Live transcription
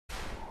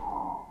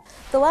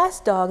The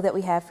last dog that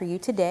we have for you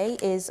today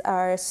is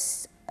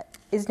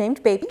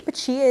named Baby, but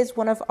she is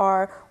one of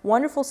our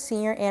wonderful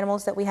senior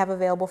animals that we have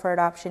available for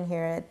adoption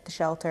here at the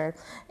shelter.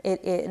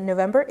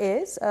 November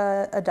is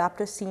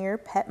Adopt a Senior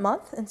Pet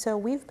Month, and so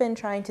we've been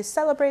trying to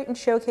celebrate and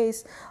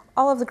showcase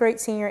all of the great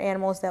senior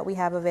animals that we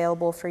have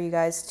available for you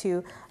guys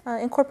to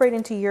incorporate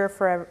into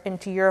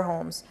your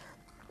homes.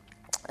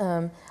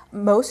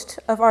 Most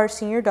of our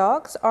senior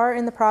dogs are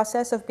in the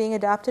process of being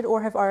adopted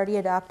or have already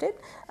adopted.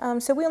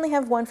 So we only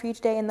have one for you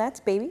today, and that's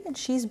Baby, and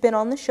she's been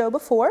on the show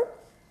before.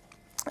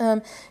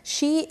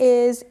 She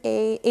is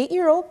a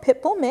 8-year-old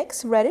pit bull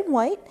mix, red and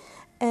white,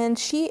 and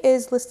she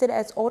is listed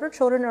as older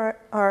children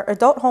or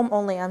adult home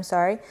only, I'm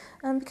sorry,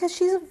 because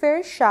she's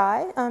very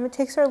shy. It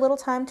takes her a little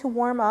time to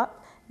warm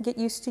up, get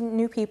used to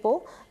new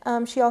people.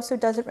 She also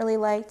doesn't really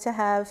like to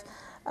have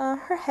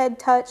her head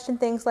touched and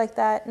things like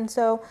that, and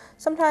so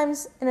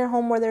sometimes in a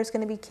home where there's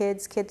going to be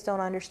kids don't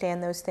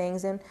understand those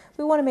things, and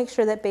we want to make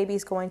sure that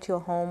Baby's going to a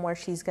home where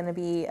she's going to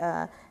be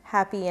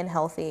happy and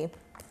healthy.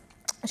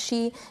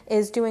 She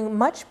is doing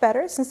much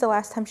better since the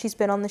last time she's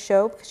been on the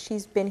show, because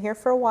she's been here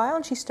for a while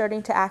and she's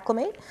starting to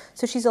acclimate,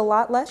 so she's a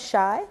lot less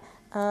shy.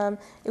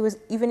 It was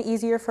even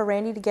easier for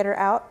Randy to get her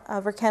out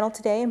of her kennel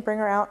today and bring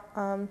her out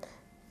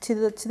to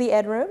the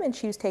ed room, and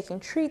she was taking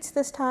treats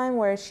this time,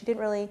 whereas she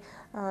didn't really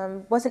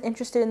wasn't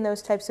interested in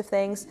those types of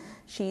things.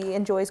 She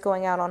enjoys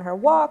going out on her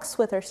walks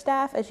with her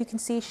staff. As you can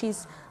see,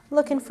 she's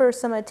looking for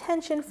some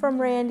attention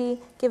from Randy,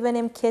 giving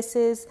him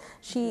kisses.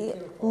 She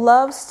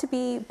loves to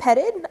be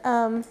petted,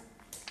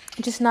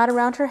 just not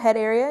around her head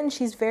area, and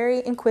she's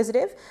very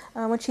inquisitive.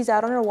 When she's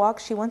out on her walk,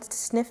 she wants to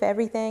sniff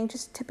everything,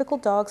 just typical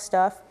dog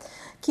stuff.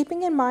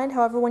 Keeping in mind,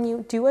 however, when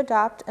you do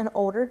adopt an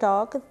older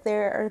dog,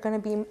 there are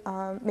going to be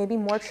maybe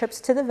more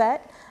trips to the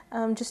vet,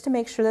 just to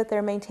make sure that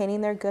they're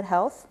maintaining their good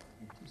health.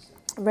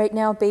 Right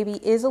now, Baby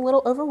is a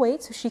little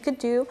overweight, so she could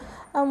do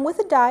with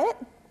a diet,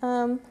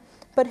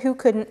 but who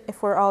couldn't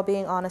if we're all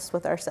being honest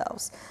with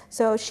ourselves.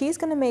 So she's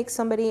going to make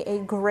somebody a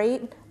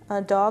great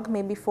dog,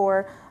 maybe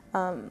for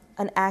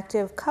an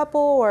active couple,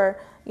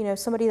 or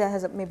somebody that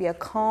has maybe a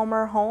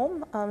calmer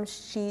home.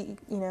 She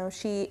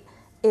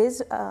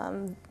is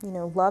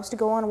loves to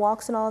go on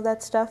walks and all of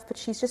that stuff, but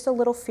she's just a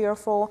little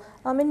fearful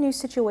in new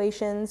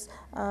situations,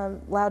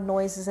 loud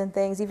noises and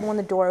things. Even when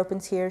the door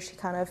opens here, she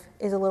kind of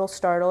is a little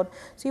startled.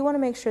 So you want to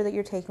make sure that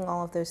you're taking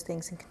all of those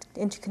things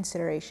into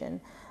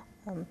consideration.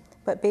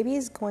 But Baby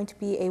is going to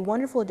be a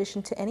wonderful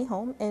addition to any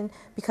home, and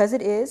because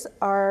it is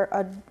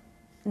our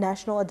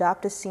National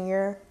Adopt a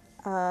Senior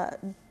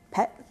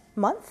Pet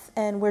Month,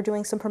 and we're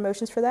doing some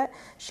promotions for that,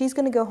 she's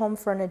going to go home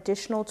for an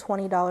additional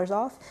 $20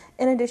 off,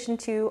 in addition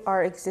to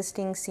our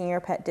existing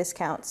senior pet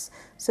discounts.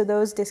 So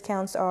those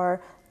discounts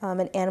are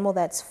an animal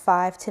that's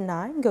 5 to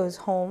 9 goes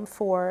home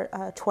for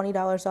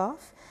 $20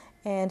 off,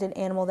 and an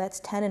animal that's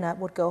 10 and up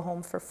would go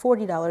home for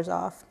 $40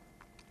 off.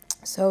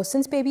 So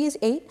since Baby is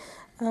 8,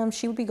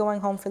 she would be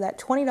going home for that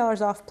 $20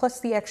 off plus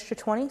the extra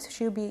 $20, so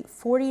she would be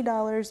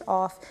 $40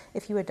 off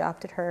if you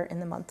adopted her in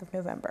the month of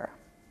November.